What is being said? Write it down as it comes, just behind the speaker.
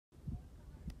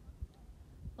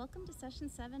Welcome to session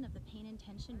 7 of the Pain and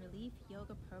Tension Relief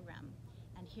Yoga Program.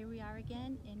 And here we are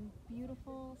again in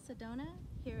beautiful Sedona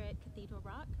here at Cathedral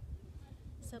Rock.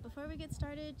 So before we get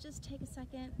started, just take a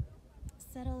second,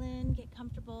 settle in, get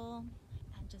comfortable,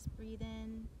 and just breathe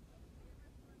in.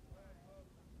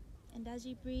 And as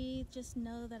you breathe, just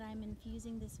know that I'm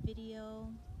infusing this video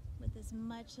with as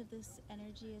much of this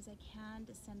energy as I can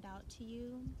to send out to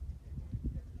you,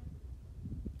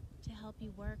 to help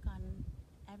you work on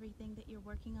everything that you're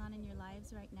working on in your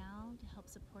lives right now, to help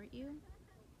support you.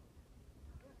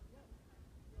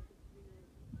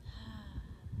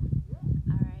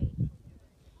 All right.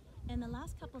 In the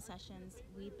last couple sessions,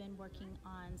 we've been working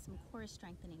on some core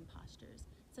strengthening postures.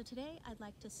 So today I'd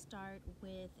like to start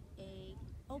with a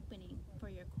opening for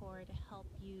your core to help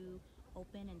you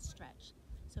open and stretch.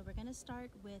 So we're going to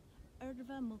start with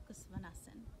Urdhva Mukha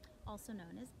Svanasana, also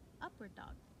known as upward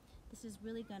dog. This is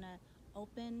really going to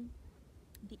open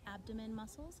the abdomen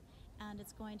muscles, and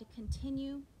it's going to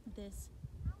continue this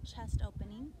chest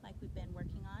opening like we've been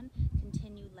working on,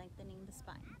 continue lengthening the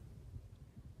spine.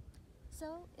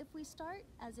 So if we start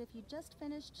as if you just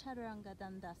finished Chaturanga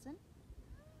Dandasana,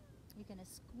 you're going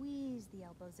to squeeze the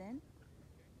elbows in,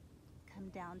 come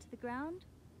down to the ground,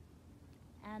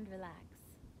 and relax.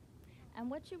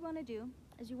 And what you want to do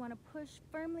is you want to push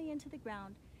firmly into the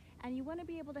ground, and you want to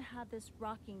be able to have this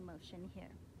rocking motion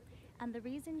here. And the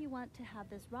reason you want to have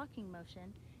this rocking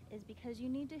motion is because you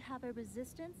need to have a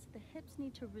resistance. The hips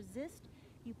need to resist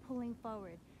you pulling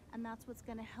forward, and that's what's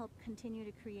going to help continue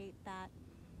to create that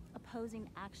opposing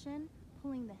action,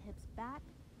 pulling the hips back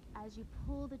as you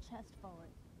pull the chest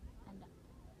forward and up.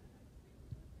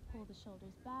 Pull the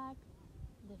shoulders back,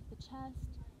 lift the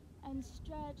chest, and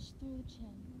stretch through the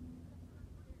chin.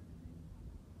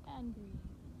 And breathe.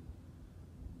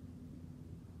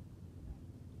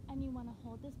 And you want to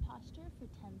hold this posture for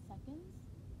 10 seconds,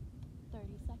 30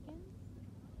 seconds,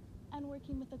 and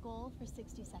working with a goal for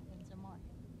 60 seconds or more.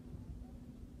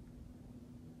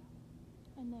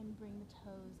 And then bring the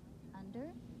toes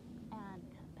under and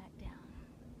come back down.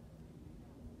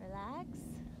 Relax,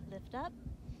 lift up,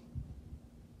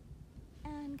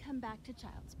 and come back to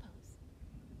child's pose.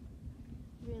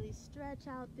 Really stretch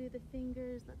out through the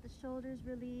fingers, let the shoulders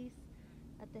release,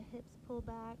 let the hips pull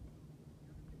back.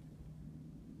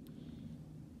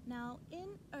 Now in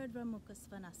Urdhva Mukha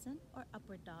Svanasana, or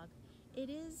upward dog, it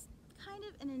is kind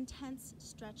of an intense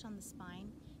stretch on the spine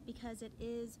because it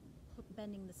is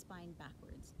bending the spine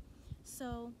backwards.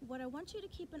 So what I want you to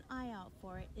keep an eye out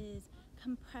for is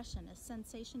compression, a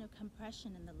sensation of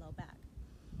compression in the low back.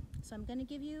 So I'm going to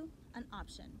give you an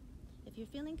option. If you're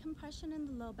feeling compression in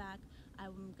the low back,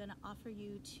 I'm going to offer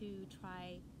you to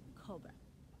try Cobra.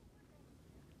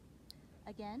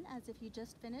 Again, as if you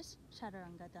just finished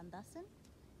Chaturanga Dandasana.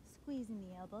 Squeezing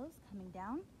the elbows, coming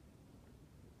down.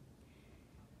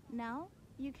 Now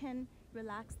you can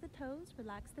relax the toes,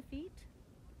 relax the feet,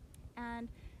 and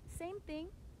same thing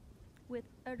with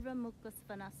Urdhva Mukha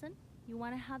Svanasana. You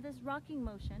want to have this rocking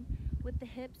motion with the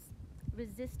hips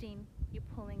resisting you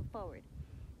pulling forward.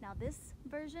 Now this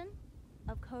version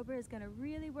of Cobra is going to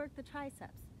really work the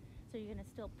triceps. So you're going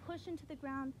to still push into the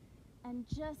ground and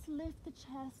just lift the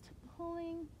chest,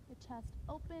 pulling the chest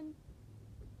open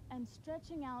and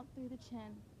stretching out through the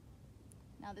chin.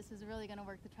 Now this is really going to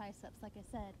work the triceps, like I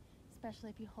said, especially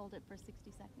if you hold it for 60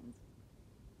 seconds.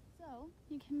 So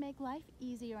you can make life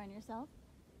easier on yourself.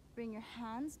 Bring your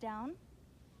hands down,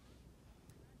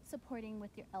 supporting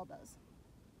with your elbows.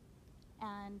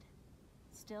 And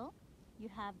still, you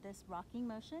have this rocking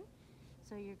motion.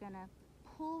 So you're going to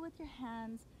pull with your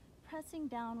hands, pressing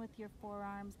down with your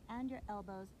forearms and your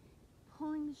elbows,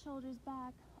 pulling the shoulders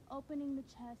back, opening the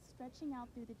chest, stretching out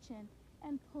through the chin,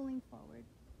 and pulling forward.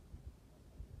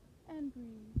 And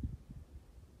breathe.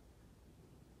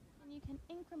 And you can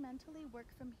incrementally work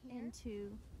from here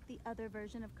into the other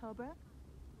version of Cobra,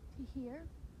 to here,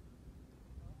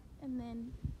 and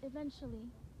then eventually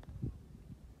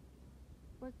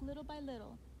work little by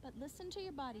little. But listen to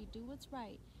your body, do what's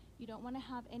right. You don't want to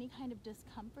have any kind of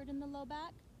discomfort in the low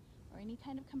back, or any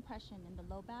kind of compression in the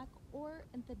low back, or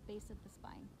at the base of the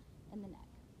spine and the neck.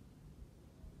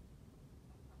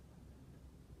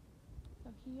 So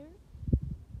here,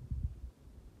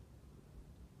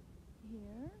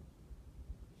 here,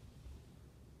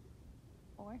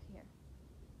 or here.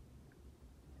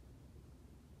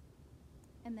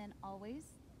 And then always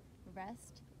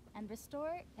rest and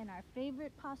restore in our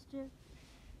favorite posture,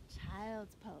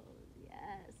 child's pose.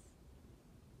 Yes.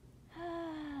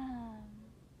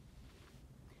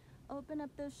 Open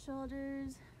up those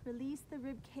shoulders, release the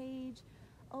rib cage,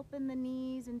 open the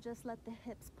knees, and just let the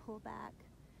hips pull back.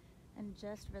 And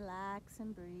just relax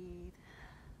and breathe.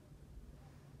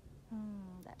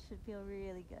 That should feel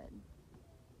really good.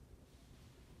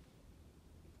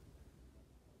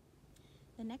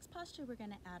 The next posture we're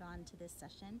going to add on to this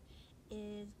session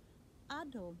is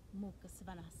Adho Mukha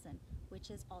Svanasana,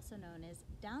 which is also known as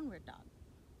downward dog.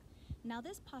 Now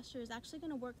this posture is actually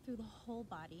going to work through the whole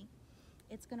body.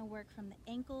 It's going to work from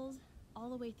the ankles all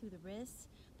the way through the wrists,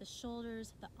 the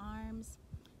shoulders, the arms,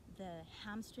 the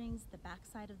hamstrings, the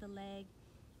backside of the leg,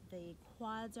 the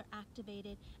quads are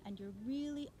activated, and you're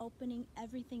really opening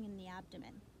everything in the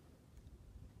abdomen.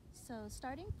 So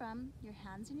starting from your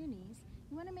hands and your knees,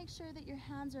 you want to make sure that your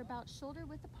hands are about shoulder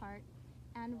width apart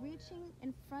and reaching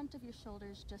in front of your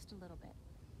shoulders just a little bit.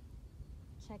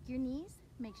 Check your knees,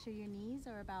 make sure your knees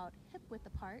are about hip width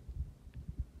apart,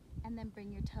 and then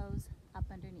bring your toes up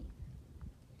underneath.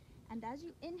 And as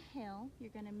you inhale,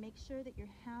 you're going to make sure that your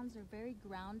hands are very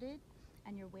grounded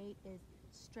and your weight is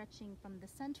stretching from the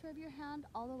center of your hand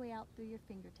all the way out through your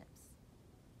fingertips.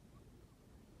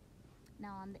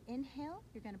 Now on the inhale,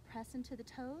 you're going to press into the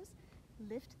toes,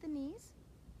 lift the knees,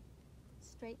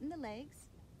 straighten the legs,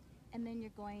 and then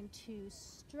you're going to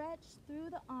stretch through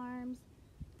the arms,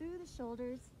 through the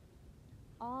shoulders,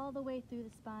 all the way through the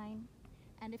spine.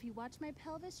 And if you watch my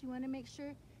pelvis, you want to make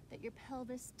sure that your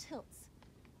pelvis tilts,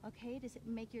 okay, to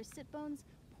make your sit bones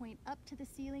point up to the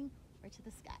ceiling or to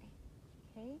the sky,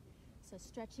 okay? So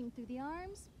stretching through the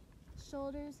arms,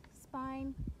 shoulders,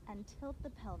 spine, and tilt the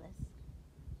pelvis.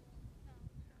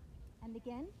 And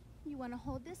again, you want to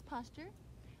hold this posture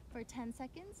for 10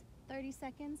 seconds, 30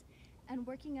 seconds, and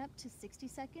working up to 60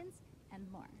 seconds and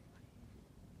more.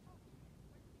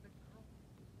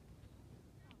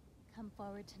 Come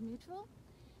forward to neutral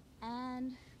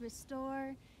and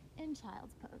restore in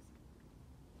child's pose.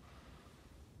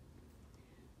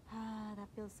 That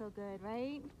feels so good,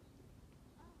 right?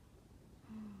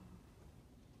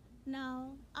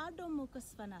 Now, Adho Mukha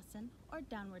Svanasana, or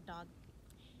downward dog.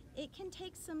 It can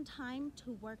take some time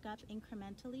to work up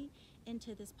incrementally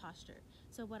into this posture.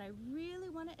 So what I really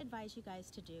want to advise you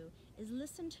guys to do is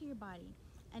listen to your body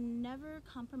and never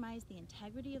compromise the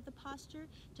integrity of the posture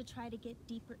to try to get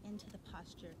deeper into the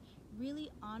posture.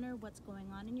 Really honor what's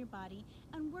going on in your body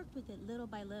and work with it little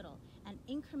by little, and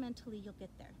incrementally you'll get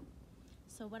there.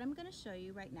 So what I'm going to show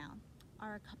you right now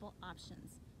are a couple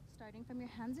options. Starting from your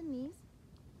hands and knees,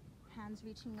 hands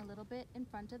reaching a little bit in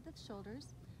front of the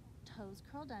shoulders, toes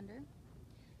curled under.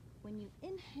 When you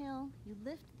inhale, you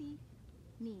lift the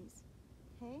knees,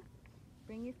 okay?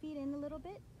 Bring your feet in a little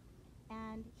bit,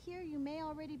 and here you may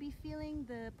already be feeling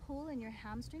the pull in your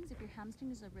hamstrings if your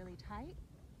hamstrings are really tight.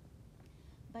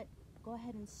 But go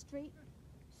ahead and straighten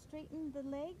the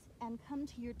legs and come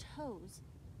to your toes.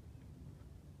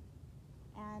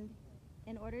 And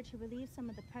in order to relieve some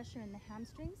of the pressure in the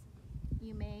hamstrings,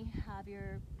 you may have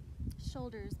your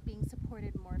shoulders being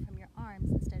supported more from your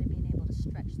arms instead of being able to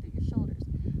stretch through your shoulders.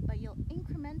 But you'll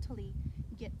incrementally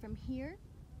get from here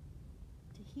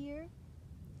to here,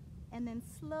 and then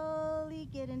slowly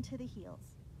get into the heels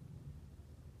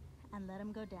and let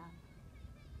them go down.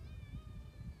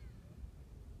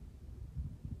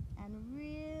 And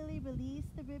really release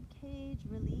the rib cage,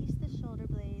 release the shoulder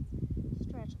blades,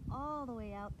 stretch all the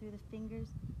way out through the fingers,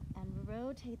 and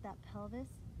rotate that pelvis,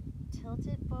 tilt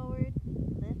it forward,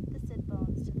 lift the sit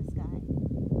bones to the sky.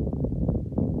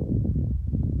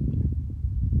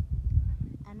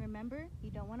 And remember,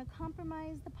 you don't want to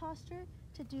compromise the posture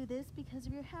to do this because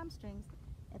of your hamstrings.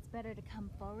 It's better to come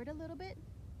forward a little bit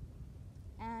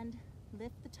and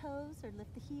lift the toes or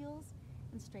lift the heels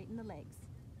and straighten the legs.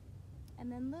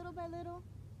 And then little by little,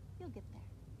 you'll get there.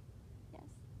 Yes.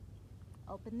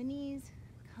 Open the knees,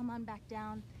 come on back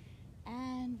down,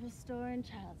 and restore in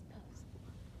child's pose.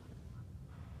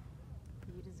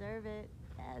 You deserve it.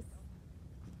 Yes.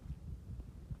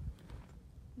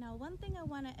 Now, one thing I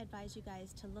want to advise you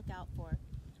guys to look out for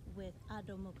with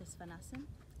Adho Mukha Svanasana,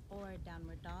 or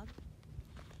downward dog,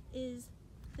 is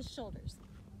the shoulders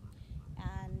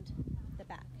and the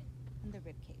back and the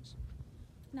rib cage.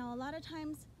 Now, a lot of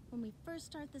times when we first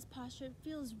start this posture, it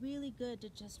feels really good to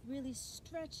just really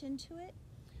stretch into it.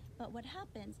 But what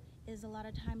happens is a lot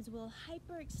of times we'll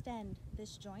hyperextend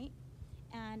this joint,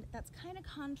 and that's kind of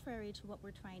contrary to what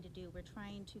we're trying to do. We're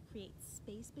trying to create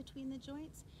space between the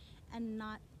joints and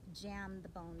not jam the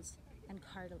bones and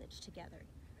cartilage together,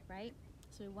 right?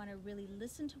 So we want to really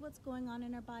listen to what's going on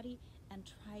in our body and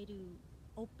try to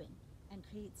open and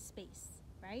create space,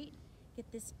 right? Get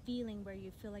this feeling where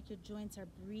you feel like your joints are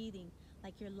breathing,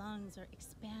 like your lungs are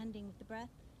expanding with the breath.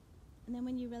 And then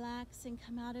when you relax and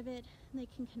come out of it, they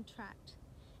can contract.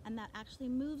 And that actually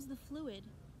moves the fluid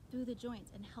through the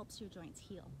joints and helps your joints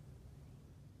heal.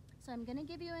 So I'm going to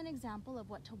give you an example of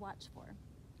what to watch for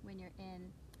when you're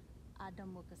in Adho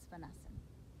Mukha Svanasana.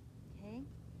 Okay?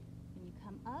 When you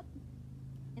come up,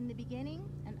 in the beginning,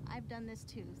 and I've done this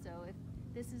too, so if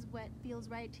this is what feels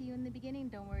right to you in the beginning,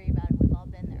 don't worry about it. We've all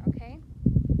been there, okay?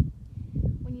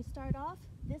 When you start off,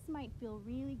 this might feel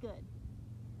really good.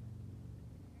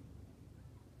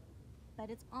 But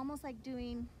it's almost like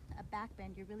doing a back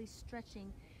bend. You're really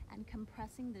stretching and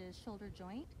compressing the shoulder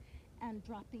joint and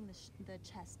dropping the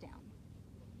chest down.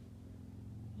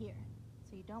 Here.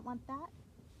 So you don't want that.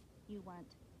 You want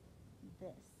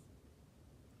this.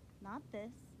 Not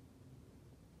this,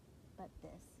 but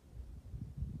this.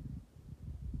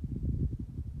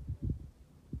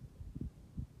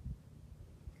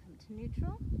 Come to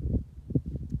neutral,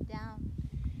 down,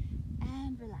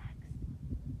 and relax.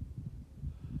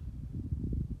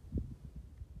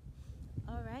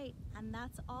 All right, and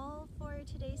that's all for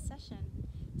today's session.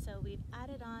 So we've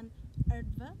added on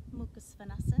Urdhva Mukha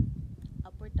Svanasana,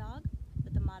 upward dog,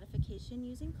 with a modification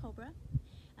using cobra.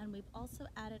 And we've also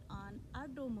added on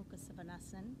Adho Mukha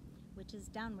Svanasana, which is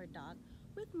downward dog,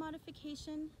 with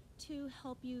modification to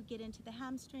help you get into the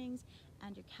hamstrings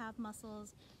and your calf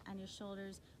muscles and your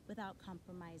shoulders without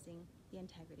compromising the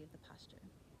integrity of the posture.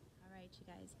 All right, you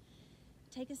guys,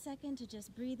 take a second to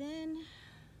just breathe in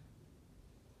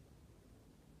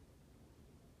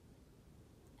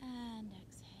and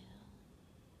exhale.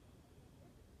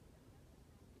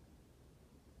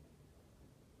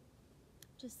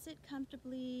 Just sit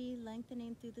comfortably,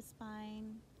 lengthening through the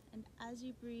spine, and as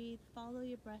you breathe, follow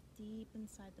your breath deep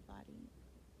inside the body.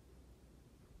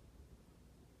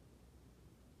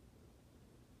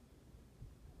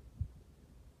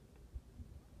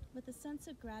 With a sense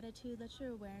of gratitude, let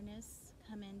your awareness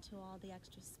come into all the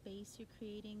extra space you're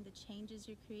creating, the changes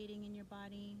you're creating in your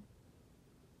body.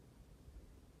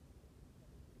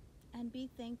 And be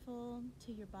thankful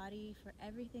to your body for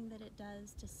everything that it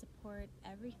does to support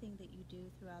everything that you do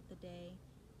throughout the day,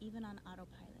 even on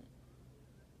autopilot.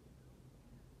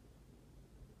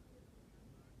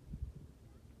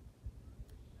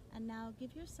 And now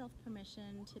give yourself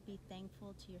permission to be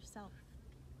thankful to yourself.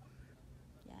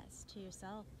 Yes, to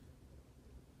yourself.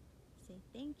 Say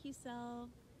thank you, self,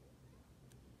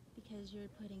 because you're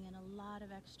putting in a lot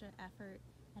of extra effort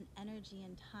and energy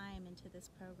and time into this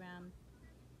program.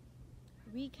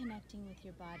 Reconnecting with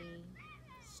your body,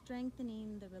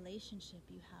 strengthening the relationship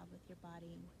you have with your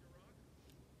body,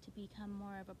 to become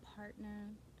more of a partner,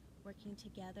 working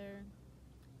together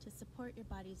to support your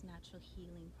body's natural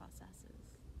healing processes.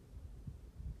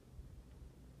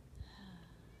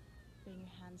 Bring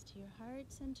your hands to your heart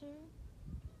center.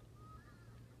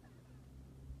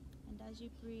 And as you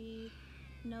breathe,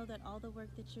 know that all the work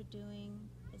that you're doing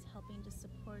is helping to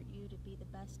support you to be the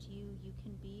best you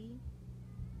can be,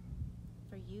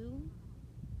 for you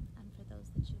and for those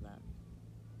that you love.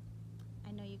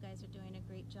 I know you guys are doing a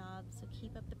great job, so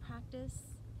keep up the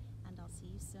practice, and I'll see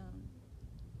you soon.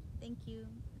 Thank you.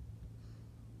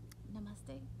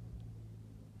 Namaste.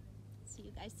 See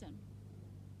you guys soon.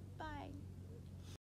 Bye.